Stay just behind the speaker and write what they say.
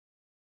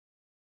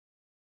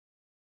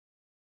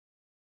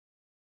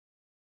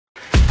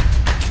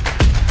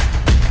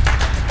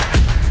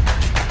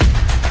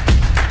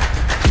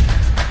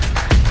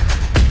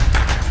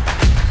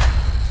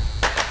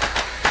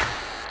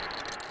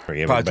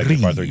3. Part 3.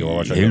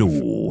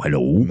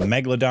 Hello.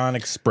 Megalodon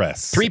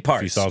Express. 3 parts.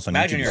 If you saw us on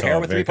Imagine YouTube, your you hair saw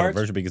with a very 3 parts.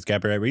 version because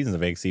copyright reasons, a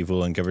vague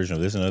full and version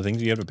of this and other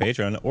things you have to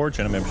Patreon or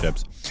channel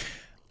memberships.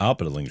 I'll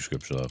put a link in the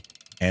description below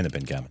and the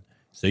pinned comment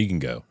so you can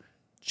go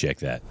check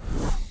that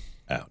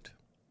out.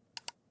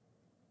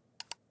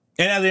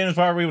 And at the end of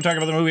this part, we will talk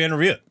about the movie and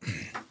review it.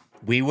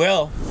 We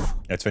will.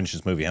 Let's finish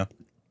this movie, huh?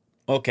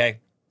 Okay.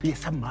 ये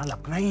सब माल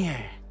अपना ही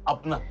है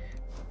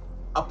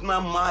अपना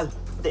माल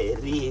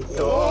तेरी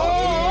तो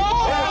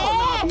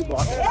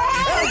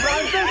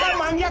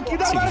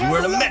We're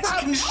in a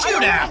Mexican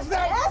shootout.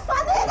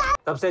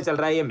 तब से चल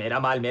रहा है ये मेरा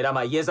माल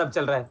ये सब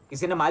चल रहा है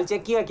किसी ने माल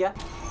चेक किया क्या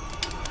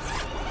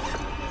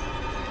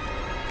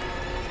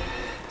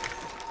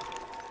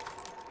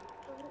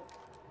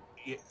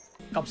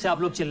कब से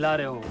आप लोग चिल्ला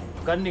रहे हो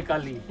गन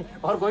निकाली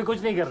और कोई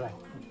कुछ नहीं कर रहा है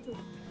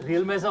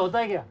रियल में ऐसा होता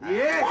है क्या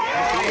ये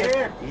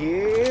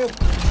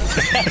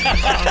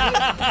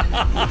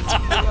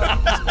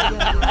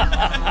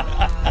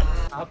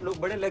आप लोग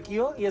बड़े लकी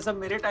हो ये सब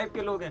मेरे टाइप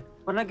के लोग हैं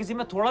वरना किसी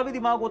में थोड़ा भी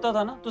दिमाग होता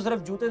था ना तो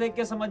सिर्फ जूते देख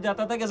के समझ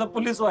जाता था कि सब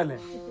पुलिस वाले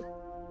हैं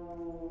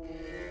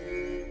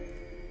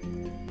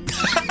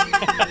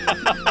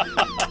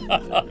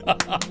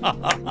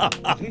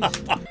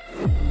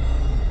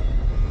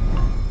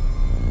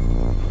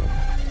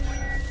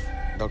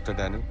Dr.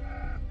 Daniel,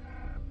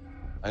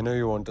 I know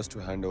you want us to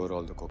hand over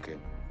all the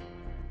cocaine,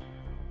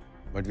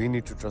 but we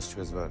need to trust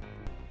you as well.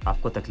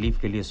 आपको तकलीफ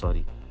के लिए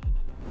सॉरी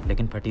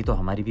लेकिन फटी तो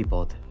हमारी भी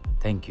बहुत है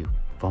थैंक यू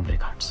वार्म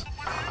रिगार्ड्स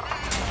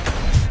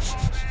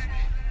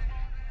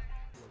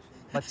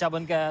बच्चा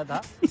बन के आया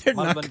था They're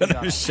not going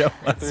to show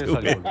us who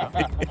it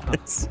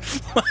is.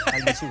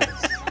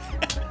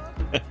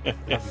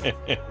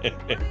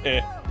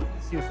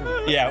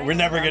 Yeah, we're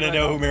never going to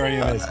know who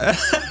Miriam is.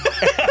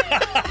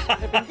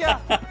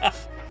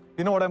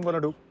 You know what I'm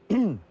going to do?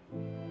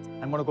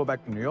 I'm going to go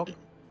back to New York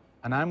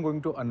and I'm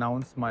going to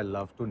announce my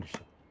love to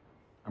Nisha.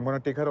 I'm going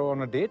to take her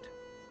on a date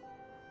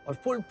और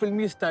full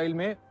filmy style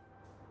में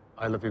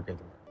I love you कह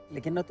दूँगा।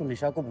 लेकिन ना तू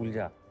निशा को भूल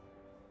जा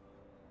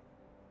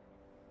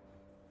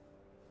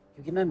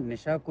क्योंकि ना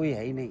निशा कोई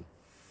है ही नहीं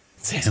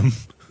Sam.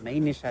 नई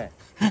निशा है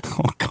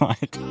Oh,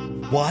 God.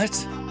 What?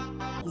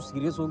 तू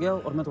सीरियस हो गया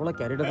और मैं थोड़ा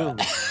कैरिड अवे हो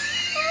गया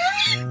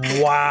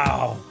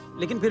Wow.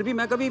 लेकिन फिर भी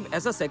मैं कभी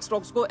ऐसा सेक्स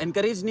टॉक्स को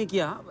एनकरेज नहीं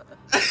किया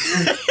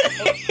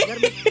यार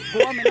मैं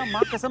गोवा में ना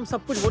माँ कसम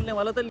सब कुछ बोलने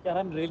वाला था यार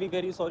I am really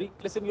very sorry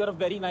listen you are a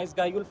very nice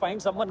guy you will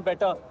find someone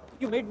better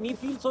you made me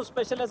feel so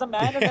special as a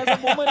man and as a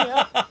woman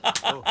यार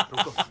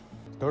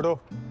Dodo.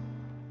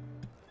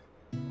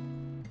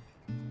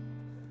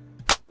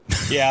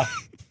 Yeah.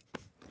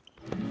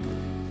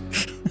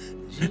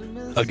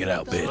 Hug it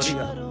out, bitch.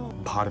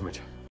 बाहर में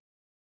जा।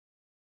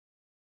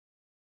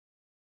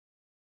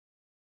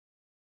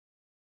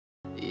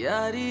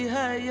 यारी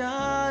है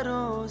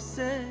यारों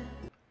से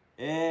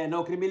ए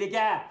नौकरी मिली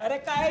क्या अरे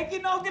काहे की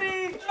नौकरी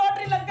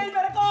लॉटरी लग गई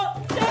मेरे को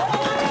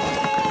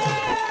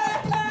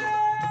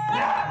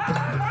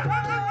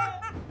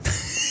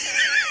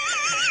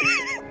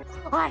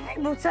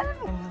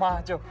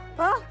माँ जो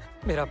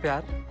मेरा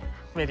प्यार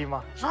मेरी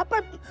माँ हाँ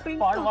पर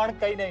वाड़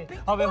कहीं नहीं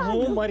हमें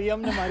हूँ मरियम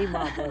ने हमारी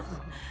माँ पर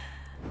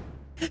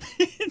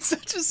It's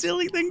such a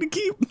silly thing to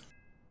keep.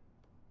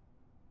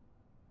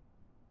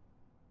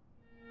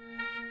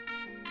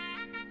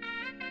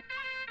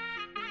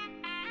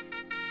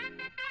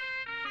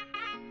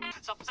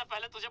 सबसे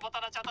पहले तुझे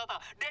बताना चाहता था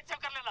डेट सेव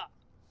कर लेना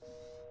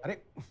अरे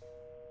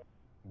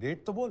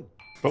डेट तो बोल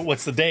But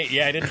what's the date?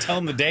 Yeah, I didn't tell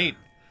him the date.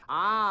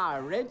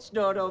 rich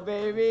Dodo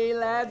baby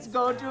let's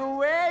go to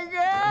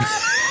Vegas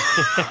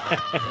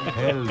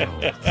Hello.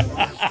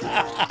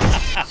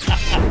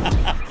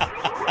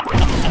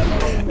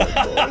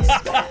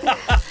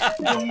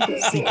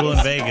 Sequel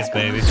in Vegas,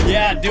 baby.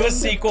 Yeah, do a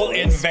sequel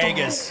in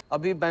Vegas.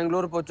 अभी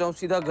बैंगलोर पहुंचा हूँ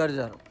सीधा घर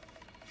जा रहा हूँ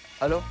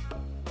हेलो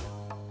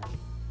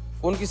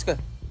फोन किसका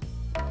है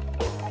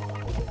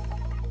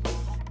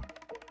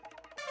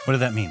What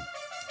did that mean?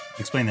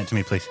 Explain that to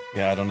me, please.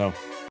 Yeah, I don't know.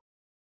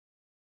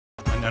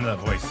 None of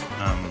that voice.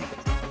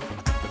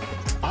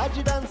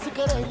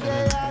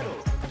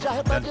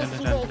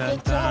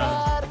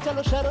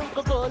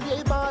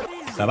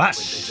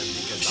 Shabash.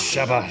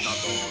 Shabash.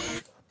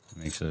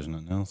 Make sure there's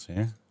nothing else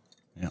here.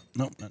 Yeah,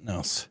 nope, nothing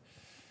else.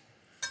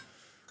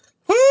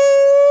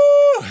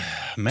 Woo!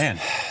 Man,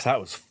 That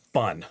was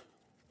fun.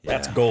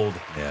 That's Yeah. gold.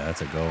 Yeah,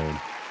 that's a gold.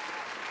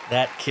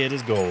 That kid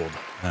is gold.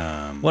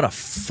 What a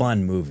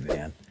fun movie,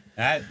 man.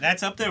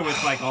 That's up there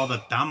with like all the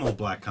Tamil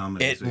black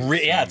comedies.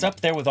 Yeah, it's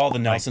up there with all the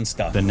Nelson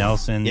stuff. The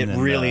Nelson. It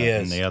and really the,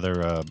 is. And the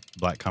other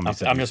black comedies.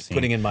 that I'm we've just seen.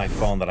 putting in my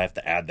phone that I have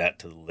to add that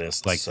to the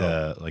list. like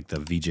the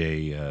VJ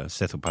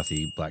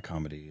Sethopathy black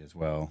comedy as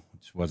well,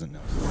 which wasn't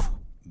Nelson,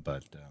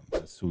 but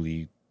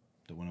Suli,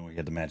 the one where he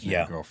had the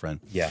imaginary girlfriend.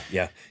 Yeah.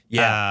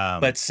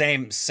 But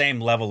same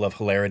level of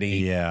hilarity.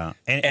 Yeah,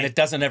 and it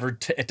doesn't ever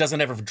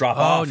drop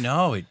off. Oh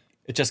no, it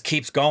just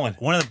keeps going.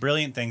 One of the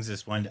brilliant things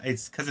is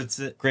it's because it's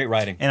great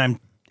writing, and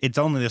it's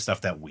only the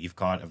stuff that we've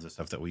caught of the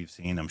stuff that we've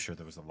seen. I'm sure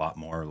there was a lot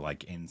more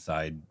like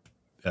inside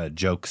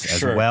jokes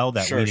as well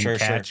that we didn't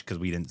catch because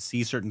we didn't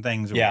see certain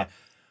things. Or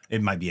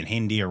it might be in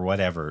Hindi or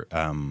whatever.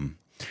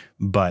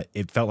 But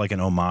it felt like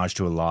an homage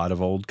to a lot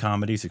of old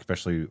comedies,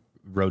 especially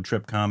road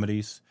trip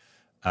comedies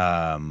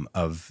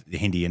of the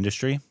Hindi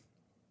industry.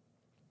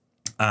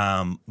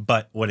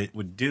 But what it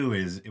would do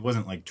is it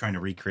wasn't like trying to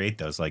recreate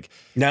those. Like,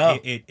 no,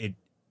 it'd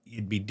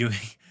be doing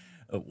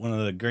one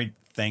of the great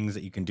things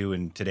that you can do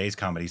in today's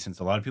comedy, since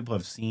a lot of people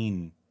have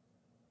seen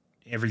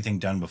everything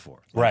done before.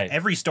 Like, right.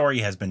 Every story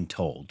has been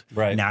told.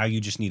 Right. Now you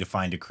just need to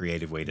find a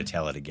creative way to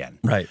tell it again.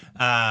 Right.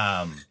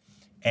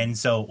 And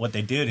so what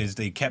they did is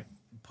they kept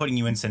putting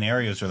you in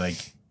scenarios where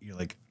you're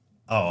like,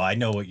 oh, I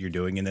know what you're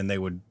doing. And then they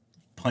would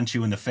punch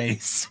you in the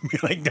face. Be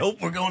like, nope,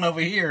 we're going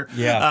over here.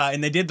 Yeah.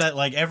 And they did that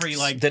like every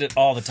did it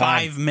all the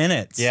time. 5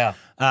 minutes. Yeah.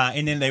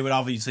 And then they would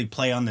obviously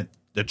play on the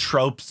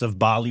tropes of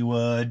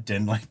Bollywood,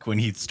 and like when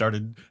he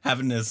started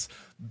having this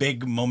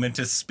big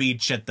momentous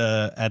speech at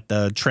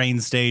the train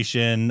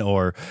station,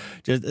 or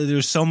just,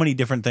 there's so many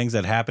different things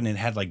that happened. It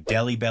had like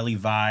Delhi Belly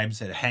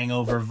vibes, it had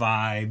Hangover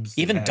vibes,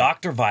 even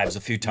Doctor vibes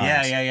a few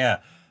times. Yeah.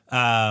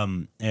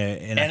 And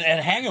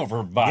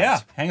Hangover vibes. Yeah,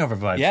 Hangover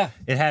vibes. Yeah.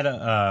 It had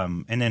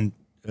and then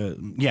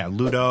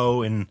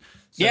Ludo and.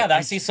 So yeah,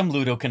 I see some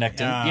Ludo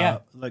connecting. Yeah,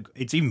 like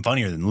it's even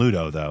funnier than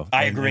Ludo, though.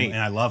 I agree, and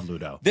I love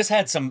Ludo. This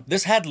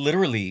had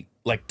literally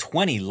like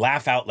 20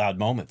 laugh out loud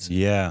moments.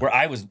 Yeah, where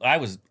I was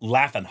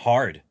laughing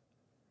hard.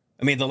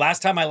 I mean, the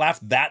last time I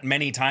laughed that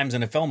many times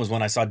in a film was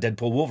when I saw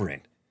Deadpool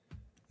Wolverine.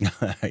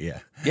 yeah,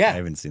 I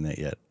haven't seen that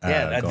yet.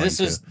 Yeah,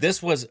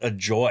 this was a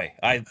joy.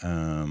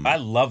 I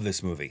love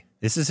this movie.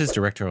 This is his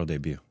directorial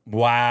debut.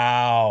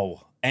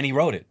 Wow, and he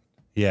wrote it.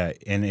 Yeah,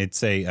 and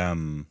it's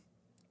a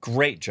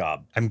great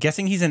job. I'm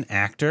guessing he's an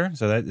actor.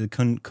 So that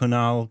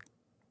Kunal,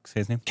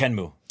 say his name?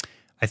 Kenmu.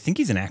 I think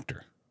he's an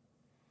actor.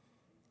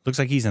 Looks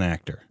like he's an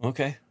actor.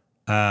 Okay.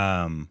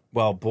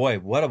 Well, boy,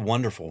 what a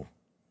wonderful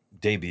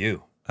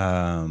debut.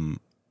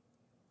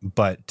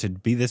 But to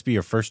be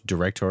your first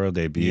directorial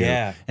debut,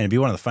 yeah, and to be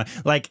one of the fun,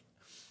 like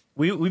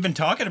we've been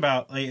talking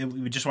about. Like,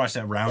 we just watched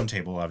that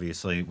roundtable,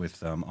 obviously,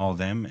 with all of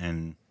them,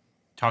 and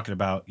talking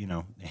about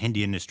the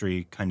Hindi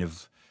industry kind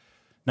of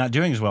not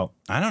doing as well.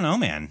 I don't know,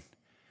 man.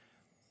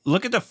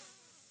 Look at the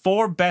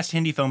 4 best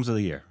Hindi films of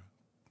the year.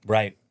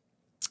 Right.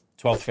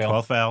 12th Fail.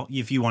 12th Fail,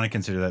 if you want to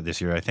consider that this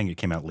year. I think it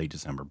came out late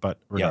December, but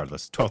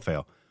regardless. 12th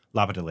Fail,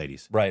 Lapita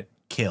Ladies. Right.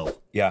 Kill.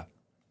 Yeah.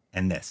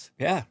 And this.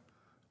 Yeah.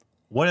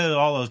 What do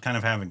all those kind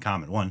of have in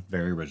common? One,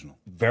 very original.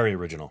 Very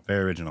original.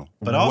 Very original.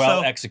 But also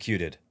well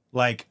executed.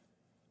 Like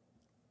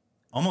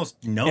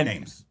almost no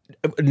names.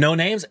 No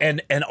names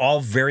and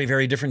all very,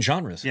 very different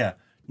genres. Yeah.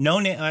 No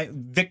name.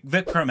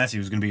 Vikram Messi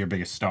was going to be your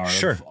biggest star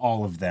of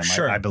all of them,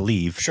 I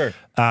believe. Sure.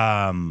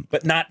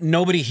 But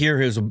nobody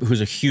here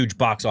who's a huge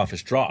box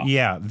office draw.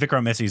 Yeah.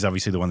 Vikram Messi is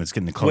obviously the one that's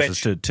getting the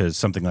closest to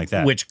something like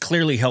that. Which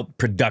clearly helped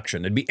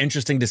production. It'd be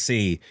interesting to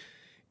see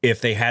if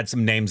they had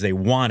some names they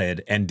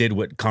wanted and did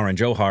what Karan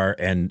Johar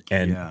and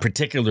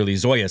particularly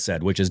Zoya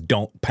said, which is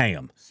don't pay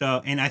them.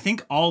 So, and I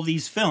think all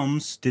these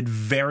films did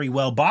very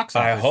well box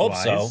office. I hope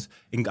so.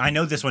 And I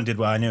know this one did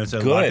well. I know a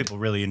lot of people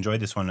really enjoyed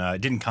this one. It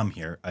didn't come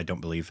here, I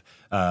don't believe,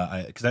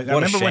 because I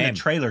remember when the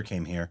trailer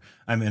came here.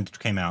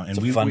 Came out, and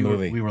we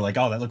were like,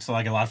 "Oh, that looks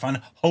like a lot of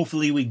fun.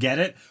 Hopefully, we get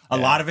it." A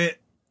lot of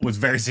it was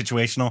very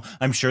situational.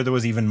 I'm sure there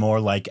was even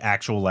more like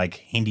actual like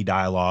Hindi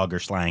dialogue or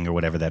slang or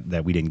whatever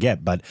that we didn't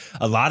get, but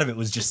a lot of it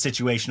was just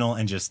situational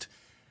and just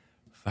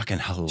fucking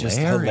hilarious. Just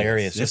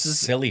hilarious. This is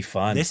silly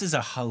fun. This is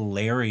a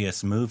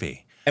hilarious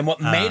movie. And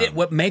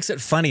what makes it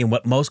funny, and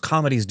what most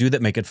comedies do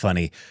that make it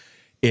funny,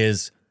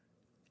 is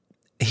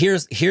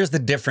here's the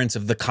difference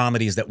of the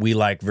comedies that we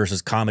like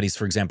versus comedies,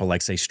 for example,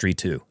 like say Street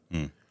 2.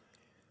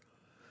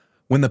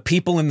 When the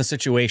people in the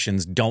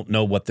situations don't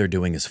know what they're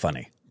doing is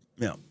funny.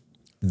 Yeah.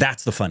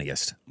 That's the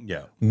funniest.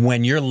 Yeah.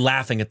 When you're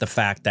laughing at the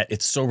fact that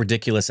it's so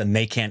ridiculous and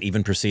they can't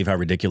even perceive how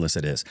ridiculous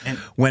it is. And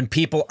when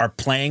people are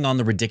playing on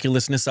the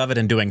ridiculousness of it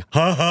and doing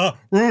ha ha,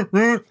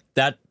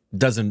 that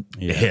doesn't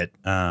hit.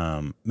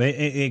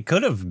 It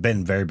could have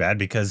been very bad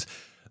because,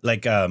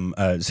 like,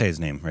 say his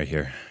name right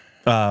here.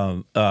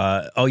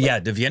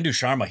 Divyenndu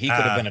Sharma. He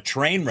could have been a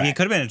train wreck. He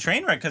could have been a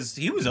train wreck because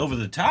he was over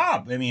the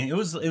top. I mean,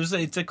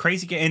 it's a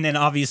crazy game. And then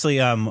obviously,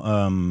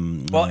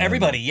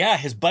 everybody,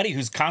 his buddy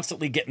who's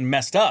constantly getting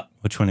messed up.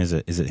 Which one is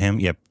it? Is it him?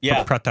 Yeah,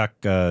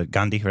 Pratik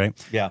Gandhi,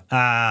 right? Yeah.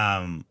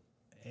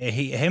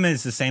 Him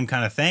is the same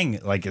kind of thing.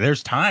 Like,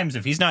 there's times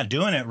if he's not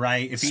doing it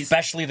right,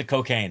 especially the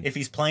cocaine, if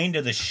he's playing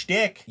to the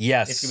shtick,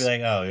 yes, it's gonna be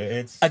like, oh,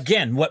 it's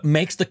again. What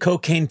makes the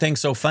cocaine thing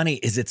so funny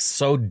is it's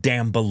so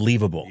damn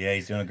believable. Yeah,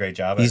 he's doing a great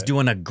job. He's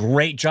doing a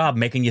great job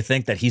making you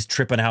think that he's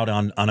tripping out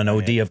on an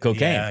OD of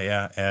cocaine.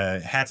 Yeah.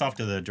 Hats off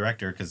to the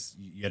director because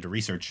you had to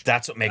research.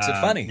 That's what makes it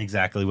funny.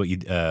 Exactly what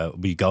you'd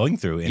be going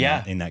through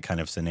in that kind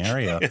of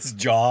scenario. His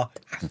jaw,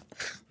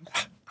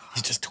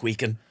 he's just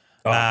tweaking.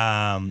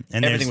 And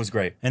everything was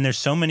great. And there's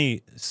so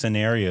many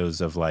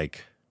scenarios of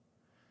like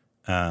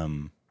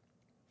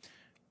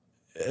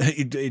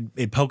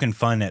it poking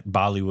fun at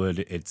Bollywood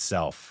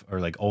itself or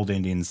like old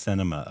Indian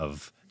cinema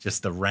of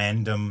just the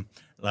random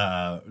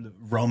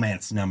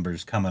romance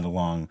numbers coming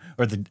along,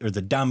 or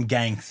the dumb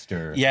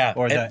gangster,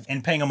 or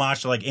and paying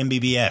homage to like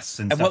MBBS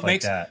and stuff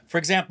like that. For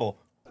example,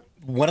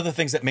 one of the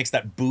things that makes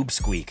that boob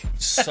squeak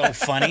so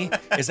funny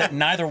is that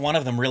neither one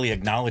of them really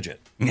acknowledge it.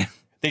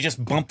 They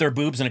just bump their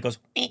boobs and it goes,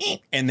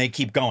 and they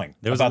keep going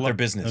about their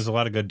business. There's a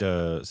lot of good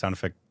sound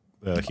effect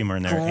humor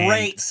in there.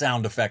 Great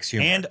sound effects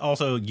humor. And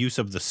also use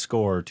of the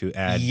score to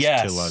add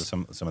to a lot of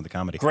some of the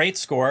comedy. Great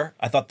score.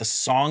 I thought the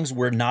songs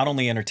were not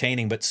only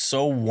entertaining, but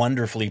so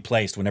wonderfully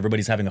placed when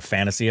everybody's having a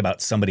fantasy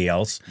about somebody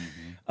else.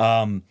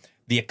 The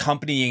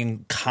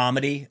accompanying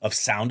comedy of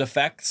sound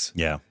effects.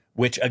 Yeah.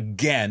 Which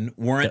again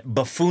weren't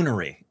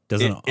buffoonery.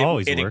 Doesn't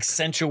always work. It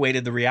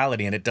accentuated the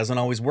reality, and it doesn't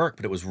always work,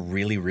 but it was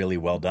really, really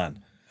well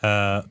done.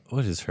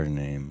 What is her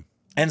name?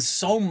 And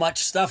so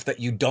much stuff that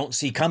you don't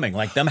see coming,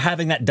 like them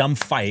having that dumb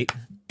fight.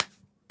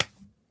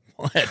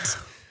 What?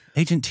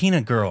 Agent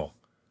Tina girl.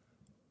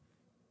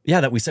 Yeah,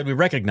 that we said we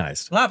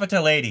recognized.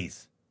 Lapita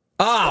Ladies.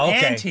 Ah,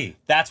 okay. Auntie.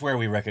 That's where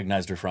we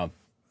recognized her from.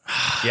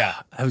 Yeah.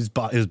 It was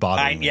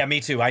bothering me. Yeah, me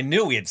too. I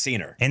knew we had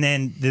seen her. And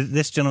then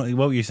this gentleman,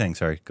 what were you saying?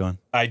 Sorry, go on.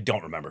 I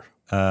don't remember.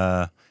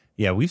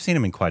 Yeah, we've seen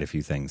him in quite a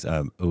few things.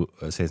 Say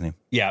his name.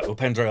 Yeah,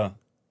 Upendra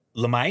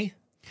Lamai.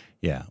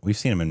 Yeah, we've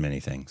seen him in many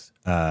things.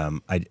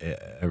 I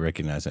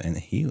recognize it, and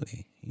he's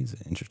an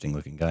interesting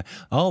looking guy.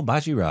 Oh,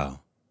 Bajirao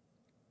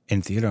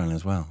in theater on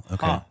as well.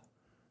 Okay,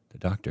 the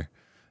doctor.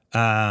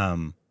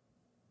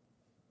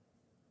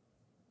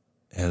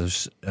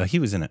 He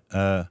was in it.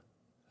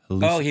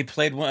 He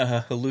played one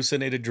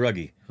hallucinated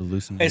druggie.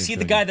 Hallucinated. Is he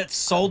the guy that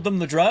sold them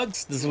the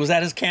drugs? Was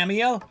that his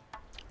cameo?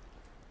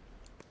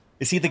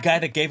 Is he the guy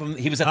that gave him?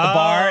 He was at the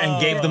bar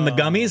and gave them the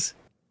gummies.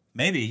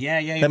 Maybe,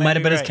 yeah. That might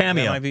have been his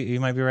cameo. You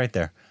might be right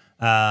there.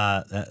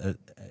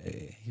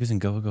 He was in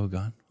Go Go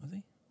Gone, was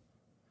he?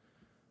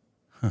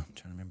 Huh, I'm trying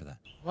to remember that.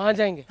 वहाँ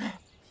जाएंगे।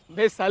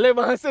 बे साले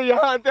वहाँ से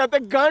यहाँ आते-आते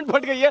गांड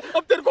फट गई है।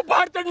 अब तेरे को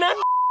बाहर चढ़ना है।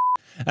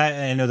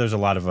 I know there's a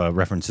lot of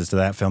references to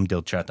that film,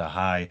 Dil Chata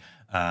Hai.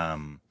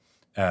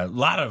 A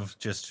lot of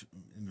just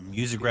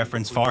music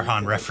reference,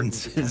 Farhan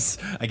references.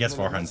 I guess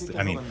Farhan's.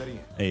 I mean,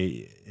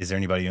 is there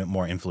anybody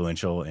more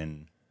influential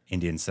in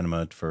Indian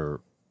cinema for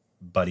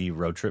buddy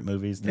road trip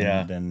movies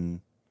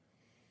than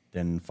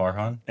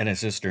Farhan and his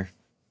sister?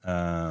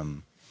 I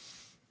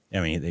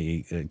mean,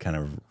 they kind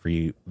of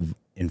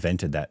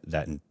reinvented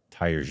that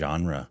entire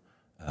genre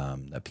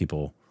that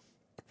people.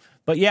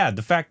 But yeah,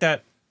 the fact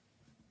that.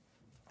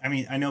 I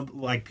mean, I know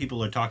like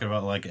people are talking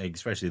about like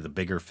especially the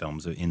bigger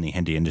films in the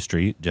Hindi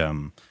industry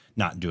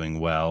not doing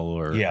well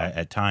or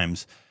at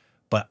times,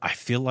 but I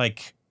feel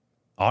like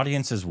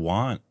audiences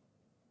want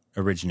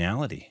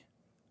originality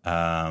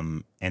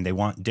and they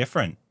want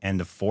different.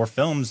 And the 4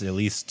 films, at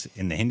least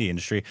in the Hindi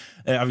industry,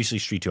 obviously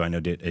Street 2 I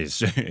know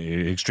is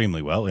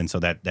extremely well, and so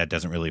that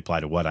doesn't really apply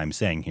to what I'm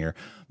saying here.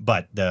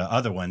 But the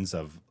other ones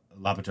of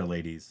Lapita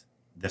Ladies,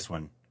 this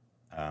one,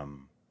 I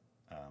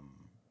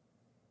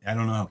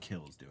don't know how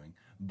Kill is doing.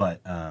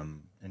 But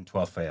in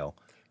 12th Fail.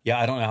 Yeah,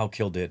 I don't know how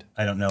Kill did.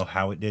 I don't know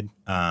how it did.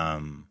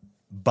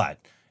 But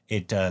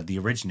the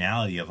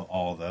originality of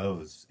all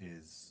those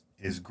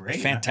is great.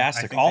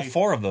 Fantastic. All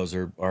 4 of those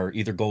are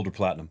either gold or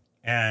platinum.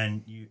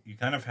 And you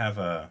kind of have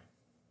a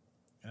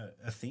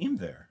theme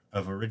there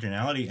of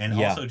originality and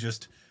also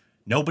just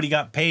nobody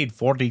got paid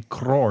 40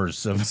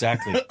 crores of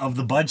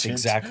the budget.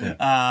 Exactly.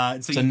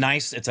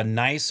 It's a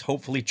nice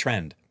hopefully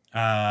trend.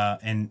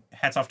 And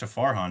hats off to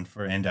Farhan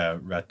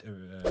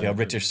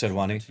Ritesh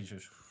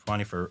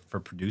Sirwani for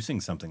producing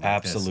something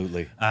like this.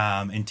 Absolutely.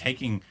 And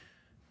taking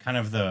kind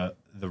of the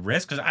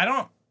risk, because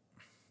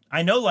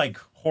I know like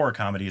horror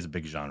comedy is a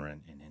big genre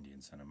in Indian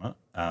cinema,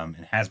 and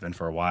has been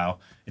for a while.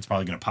 It's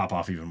probably going to pop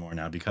off even more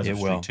now because of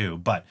Street 2.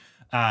 But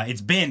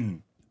it's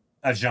been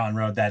a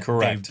genre that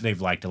they've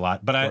liked a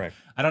lot. But I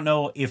don't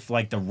know if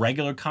like the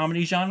regular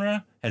comedy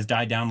genre has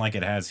died down like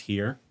it has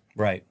here.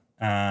 Right.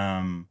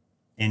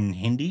 In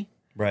Hindi,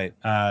 right?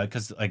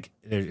 Because like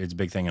it's a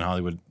big thing in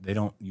Hollywood.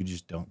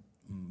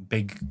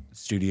 Big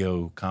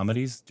studio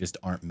comedies just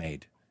aren't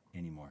made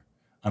anymore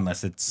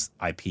unless it's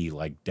IP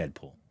like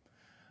Deadpool,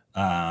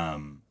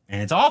 and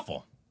it's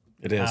awful.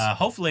 It is.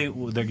 Hopefully,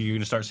 you're going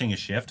to start seeing a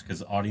shift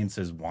because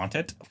audiences want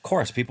it. Of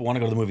course, people want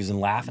to go to the movies and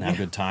laugh and have a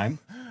good time.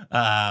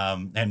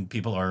 And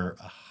people are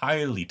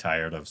highly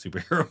tired of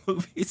superhero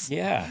movies.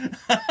 Yeah,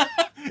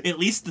 at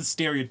least the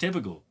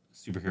stereotypical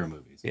superhero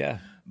movies. Yeah,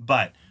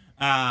 but.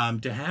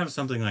 To have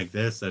something like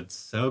this that's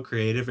so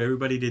creative,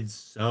 everybody did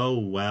so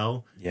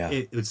well. Yeah,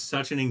 it was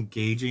such an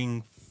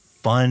engaging,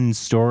 fun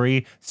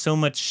story. So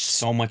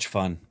much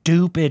fun.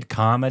 Stupid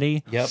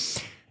comedy. Yep.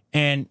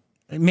 And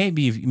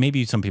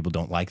maybe some people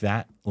don't like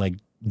that. Like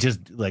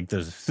just like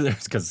there's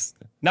because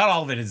not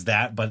all of it is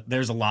that, but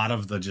there's a lot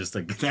of the just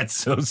like that's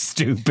so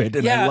stupid.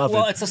 And I love it.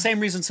 Well, it's the same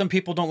reason some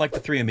people don't like the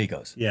Three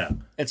Amigos. Yeah,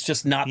 it's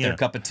just not their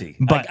cup of tea.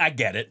 But I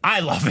get it. I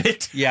love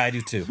it. Yeah, I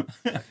do too.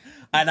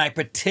 And I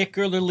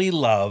particularly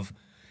love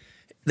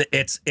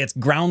it's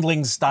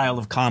Groundling's style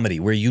of comedy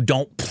where you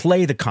don't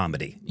play the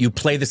comedy. You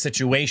play the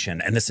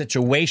situation. And the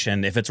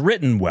situation, if it's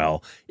written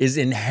well, is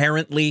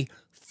inherently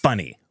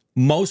funny.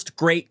 Most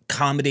great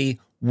comedy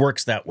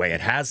works that way.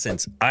 It has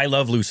since I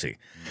Love Lucy.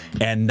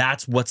 And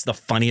that's what's the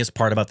funniest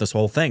part about this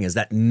whole thing is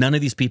that none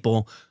of these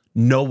people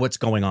know what's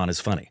going on is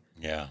funny.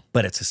 Yeah.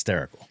 But it's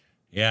hysterical.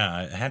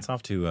 Yeah. Hats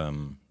off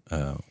to,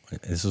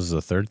 this was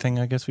the third thing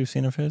I guess we've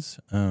seen of his.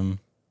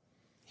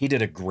 He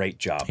did a great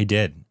job. He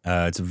did.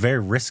 It's a very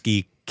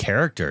risky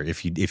character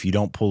if you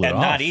don't pull it off.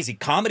 And not easy.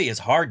 Comedy is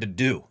hard to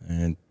do.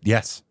 And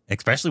yes,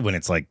 especially when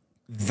it's like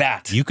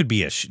that. You could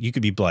be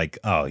like,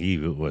 oh, he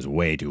was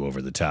way too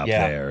over the top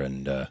there,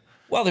 and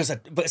well,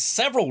 but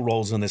several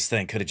roles in this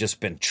thing could have just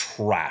been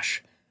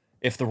trash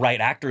if the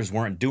right actors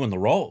weren't doing the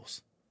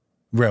roles.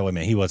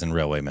 Railwayman, he wasn't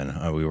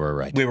Railwayman. We were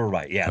right. We were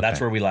right. Yeah, okay. That's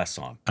where we last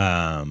saw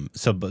him.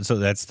 So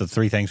that's the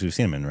three things we've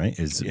seen him in, right?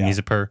 Is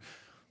Mizapur,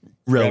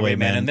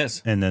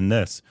 Railwayman, and then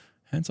this.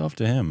 Hats off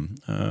to him.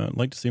 I'd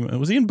like to see him.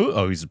 Was he in Boot?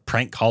 Oh, he's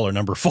prank caller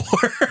number 4.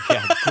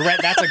 Yeah,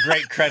 that's a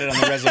great credit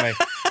on the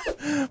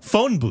resume.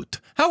 Phone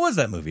Boot. How was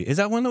that movie? Is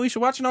that one that we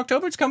should watch in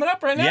October? It's coming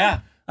up right now. Yeah.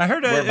 I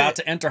heard we're about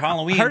to enter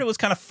Halloween. I heard it was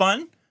kind of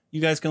fun.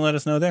 You guys can let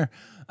us know there.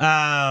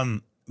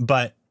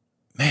 But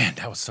man,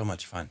 that was so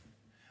much fun.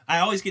 I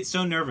always get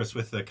so nervous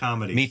with the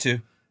comedy. Me too.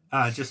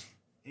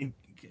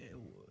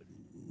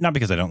 Not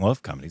because I don't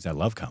love comedies. I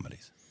love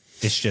comedies.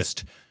 It's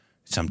just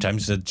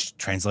sometimes the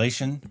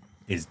translation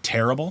is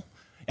terrible.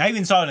 I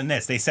even saw it in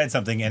this. They said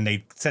something and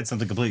they said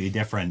something completely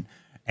different.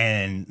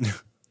 And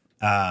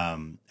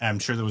I'm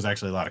sure there was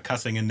actually a lot of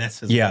cussing in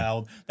this as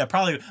well. That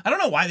probably, I don't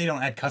know why they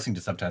don't add cussing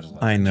to subtitles.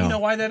 I know. Do you know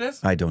why that is?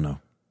 I don't know.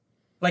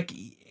 Like,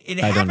 it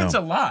happens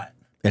a lot.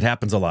 It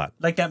happens a lot.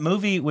 Like that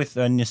movie with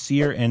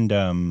Nasir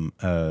and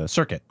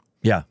Circuit.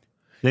 Yeah.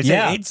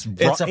 It's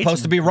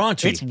supposed to be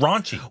raunchy. It's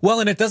raunchy. Well,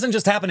 and it doesn't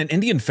just happen in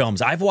Indian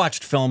films. I've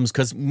watched films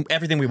because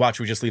everything we watch,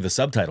 we just leave the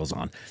subtitles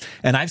on.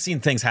 And I've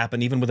seen things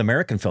happen even with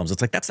American films. It's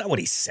like, that's not what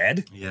he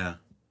said. Yeah.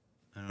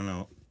 I don't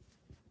know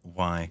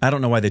why. I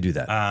don't know why they do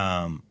that.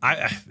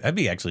 That'd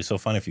be actually so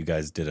fun if you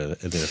guys did a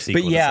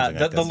sequel. But yeah,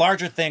 the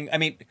larger thing, I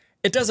mean,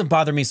 it doesn't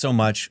bother me so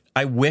much.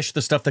 I wish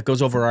the stuff that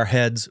goes over our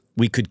heads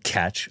we could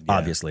catch,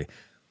 obviously.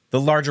 The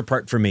larger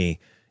part for me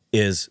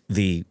is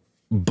the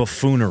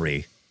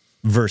buffoonery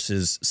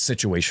versus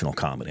situational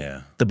comedy.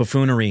 Yeah. The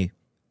buffoonery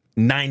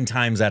 9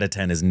 times out of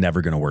 10 is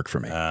never going to work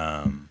for me.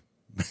 I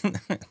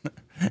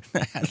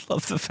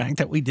love the fact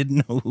that we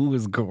didn't know who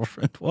his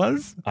girlfriend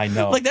was. I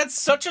know. Like, that's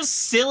such a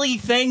silly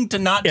thing to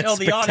not tell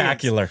the audience.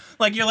 Spectacular.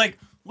 Like, you're like,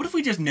 what if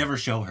we just never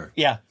show her?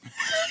 Yeah.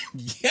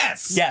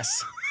 Yes.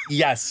 Yes.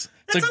 Yes.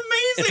 That's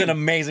amazing. It's an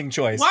amazing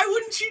choice. Why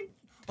wouldn't you,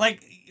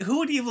 like, who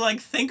would you,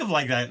 like, think of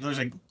like that? There's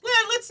like,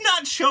 let's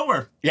not show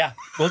her. Yeah.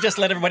 We'll just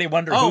let everybody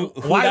wonder who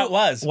that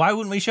was. Why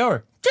wouldn't we show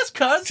her? Just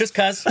cuz. Just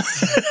cuz.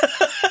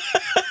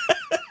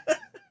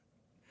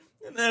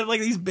 And then, like,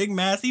 these big,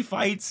 massy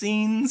fight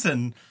scenes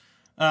and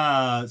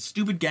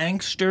stupid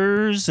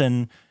gangsters.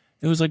 And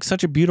it was, like,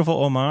 such a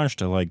beautiful homage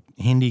to, like,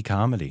 Hindi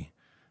comedy.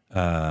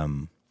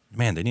 Man,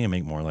 they need to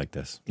make more like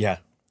this. Yeah.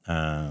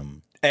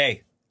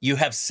 Hey, you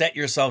have set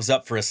yourselves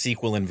up for a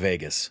sequel in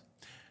Vegas.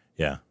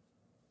 Yeah.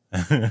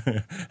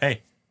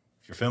 Hey,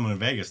 if you're filming in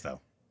Vegas, though.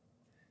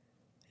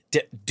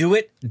 Do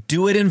it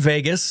in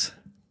Vegas.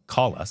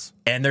 Call us.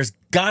 And there's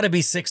got to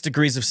be 6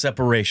 degrees of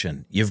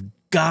separation. You've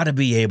got to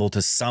be able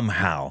to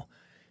somehow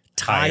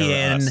tie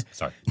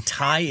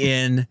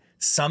in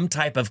some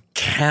type of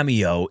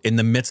cameo in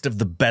the midst of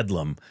the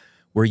bedlam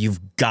where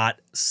you've got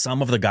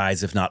some of the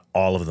guys, if not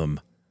all of them,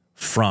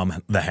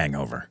 from The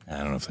Hangover. I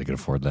don't know if they could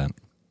afford that.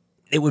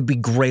 It would be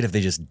great if they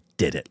just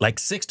did it. Like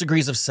 6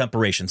 degrees of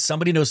separation.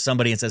 Somebody knows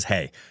somebody and says,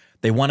 hey,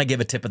 they want to give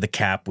a tip of the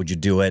cap. Would you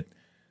do it?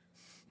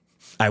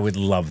 I would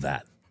love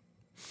that.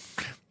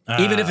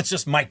 Even if it's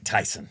just Mike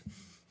Tyson.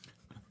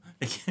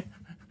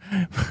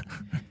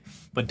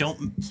 But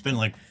don't spend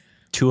like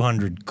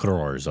 200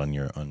 crores on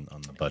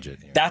the budget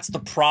here. That's the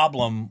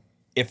problem.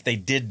 If they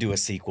did do a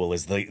sequel,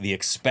 is the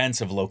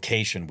expense of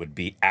location would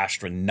be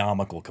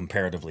astronomical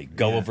comparatively.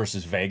 Goa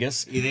versus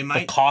Vegas,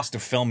 the cost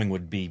of filming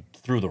would be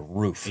through the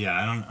roof. Yeah,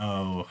 I don't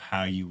know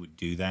how you would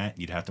do that.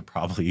 You'd have to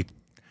probably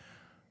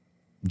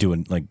do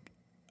it like,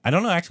 I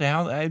don't know actually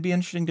how. It'd be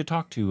interesting to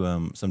talk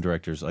to some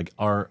directors. Like,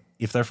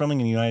 if they're filming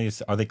in the United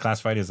States, are they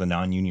classified as a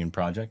non-union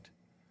project?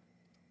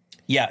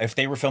 Yeah, if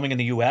they were filming in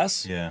the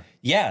U.S.,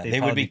 they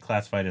would be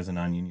classified as a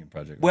non-union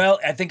project. Right? Well,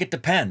 I think it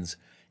depends.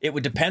 It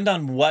would depend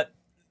on what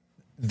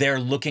they're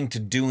looking to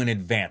do in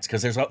advance,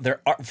 because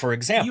there are, for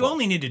example, you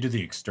only need to do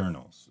the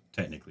externals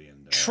technically.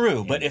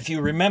 True, but if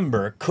you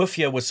remember,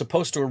 Kufia was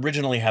supposed to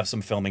originally have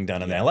some filming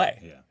done in L.A.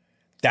 Yeah,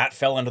 that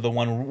fell under the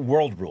one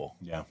world rule.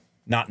 Yeah,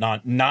 not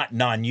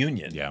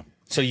non-union. Yeah,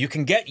 so you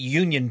can get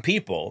union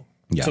people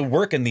to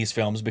work in these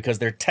films because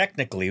they're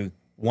technically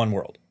one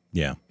world.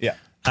 Yeah, yeah.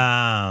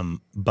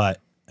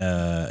 But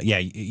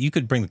you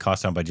could bring the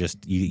cost down by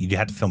just you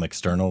had to film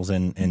externals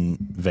in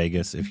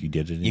Vegas if you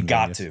did it. You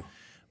got to,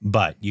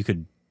 but you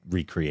could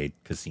recreate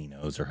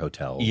casinos or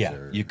hotels. Yeah,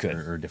 or, you could,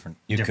 or different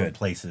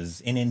places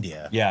in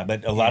India. Yeah,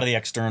 but a lot of the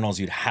externals,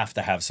 you'd have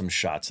to have some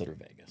shots that are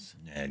Vegas.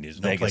 And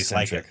there's no place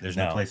like it. There's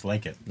no place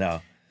like it.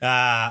 No.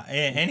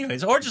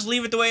 Anyways, or just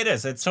leave it the way it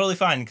is. It's totally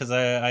fine because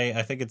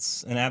I think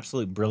it's an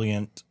absolute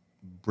brilliant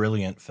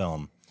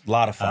film. A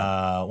lot of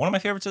fun. One of my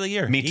favorites of the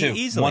year. Me too.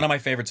 Easily. One of my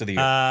favorites of the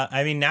year.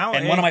 I mean, now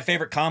and one of my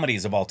favorite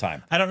comedies of all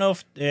time. I don't know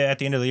if at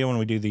the end of the year when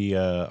we do the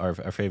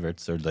our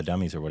favorites or the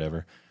dummies or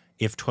whatever,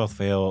 if 12th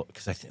Fail,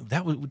 because I think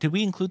that was, did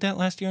we include that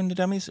last year in the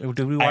dummies or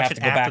did we watch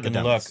it after the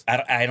dummies? I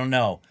have to go back and look. I don't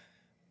know.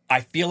 I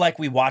feel like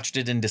we watched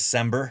it in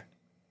December.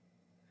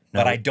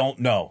 But I don't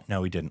know.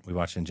 No, we didn't. We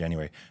watched it in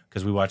January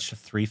because we watched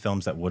 3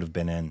 films that would have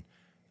been in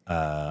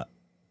the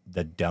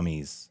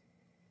dummies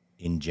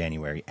in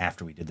January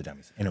after we did the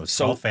dummies. And it was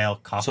 12th Fail,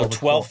 Cough of the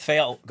Core. 12th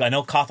Fail. I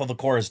know Cough of the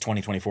Core is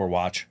 2024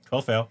 watch.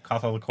 12th Fail,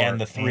 Cough of the Core. And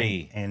the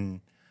 3.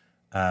 And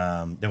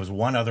there was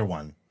one other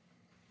one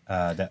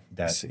that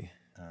Let's see.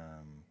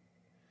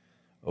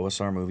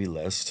 OSR movie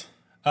list.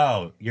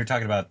 Oh, you're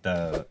talking about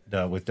the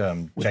with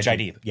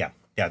Jaideep. Yeah,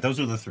 those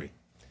are the 3.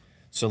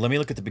 So let me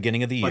look at the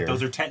beginning of the year. But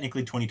those are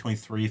technically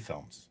 2023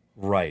 films.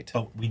 Right.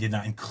 But we did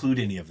not include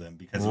any of them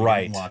because we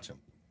didn't watch them.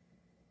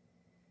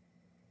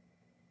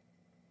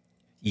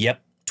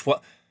 Yep.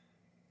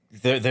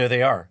 There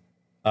they are.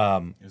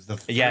 It was the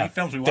 3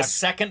 films we watched. The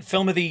second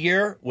film of the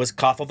year was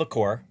Cough of the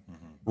Core.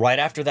 Mm-hmm. Right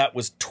after that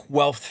was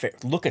 12th Fail.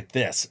 Look at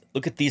this.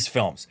 Look at these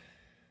films.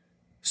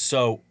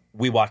 So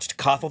we watched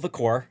Cough of the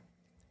Core,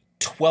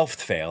 12th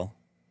Fail,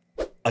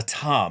 A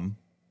Tom,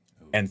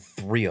 and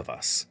 3 of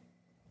Us.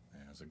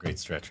 A great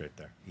stretch right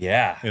there.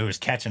 Yeah, it was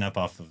catching up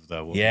off of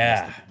the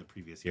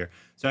previous year.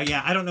 So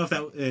yeah, I don't know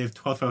if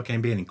 12th Fail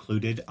can be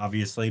included,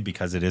 obviously,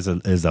 because it is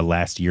a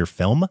last year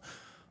film.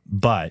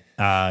 But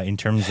in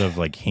terms of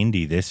like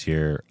Hindi this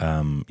year,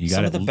 you got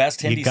some of the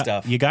best Hindi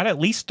stuff. You got at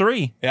least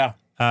 3. Yeah,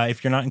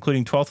 if you're not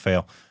including 12th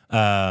Fail,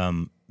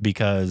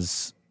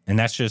 because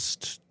that's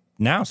just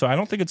now. So I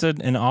don't think it's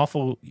an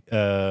awful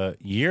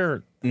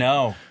year.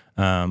 No,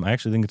 I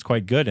actually think it's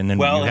quite good. And then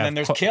then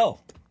there's Kill.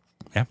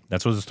 Yeah,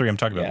 that's what the 3 I'm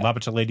talking about. La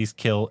Bacha Ladies,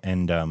 Kill,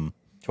 and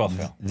 12th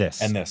Fail.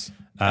 This. And this.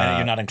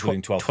 You're not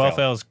including 12th Fail. 12th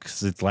Fail is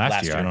because it's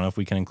last year. I don't know if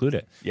we can include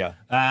it. Yeah.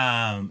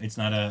 It's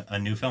not a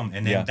new film.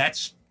 And then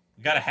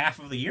we got a half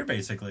of the year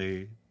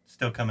basically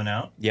still coming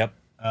out. Yep.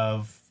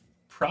 Of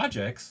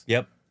projects.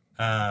 Yep.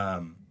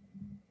 Some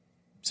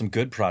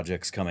good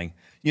projects coming.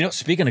 You know,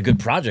 speaking of good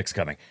projects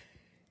coming,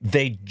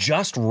 they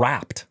just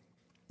wrapped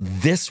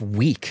this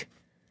week.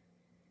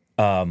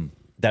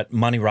 That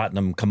Mani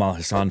Ratnam Kamal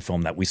Hassan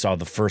film that we saw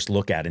the first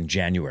look at in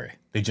January.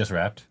 They just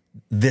wrapped?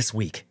 This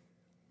week.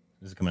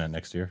 Is it coming out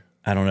next year?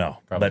 I don't know.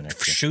 Probably but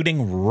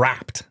shooting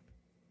wrapped.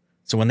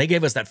 So when they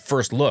gave us that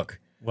first look.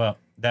 Well,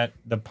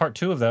 the part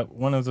 2 of that,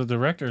 one of the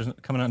directors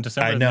coming out in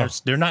December. I know.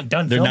 They're not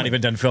done They're filming. not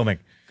even done filming.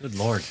 Good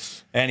Lord.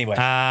 Anyway.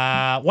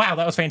 Wow,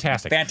 that was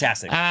fantastic.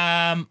 Fantastic.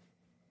 Thank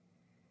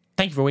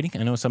you for waiting.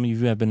 I know some of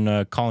you have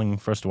been calling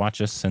for us to watch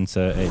this since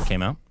it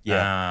came out.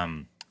 Yeah.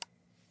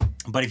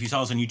 But if you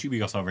saw us on YouTube,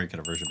 you also saw a very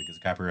cut version because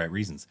of copyright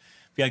reasons.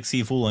 If you'd like to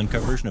see a full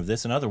uncut version of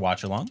this and other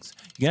watch-alongs,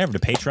 you can head over to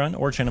Patreon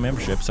or channel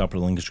memberships. I'll put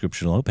a link in the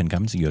description below. Pinned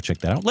comments, so you go check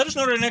that out. Let us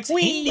know what our next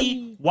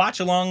Hindi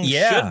watch-along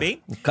should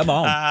be. Come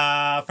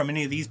on. From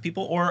any of these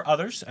people or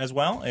others as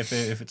well, if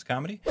it's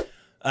comedy.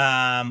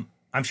 I'm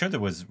sure there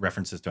was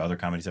references to other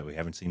comedies that we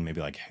haven't seen,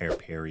 maybe like Hair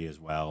Perry as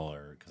well,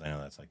 or because I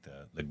know that's like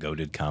the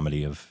goated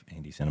comedy of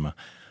Hindi cinema.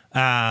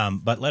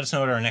 But let us know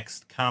what our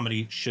next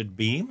comedy should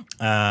be.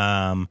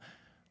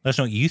 Let us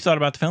know what you thought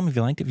about the film, if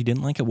you liked it, if you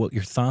didn't like it, what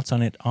your thoughts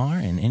on it are,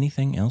 and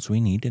anything else we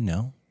need to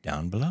know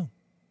down below.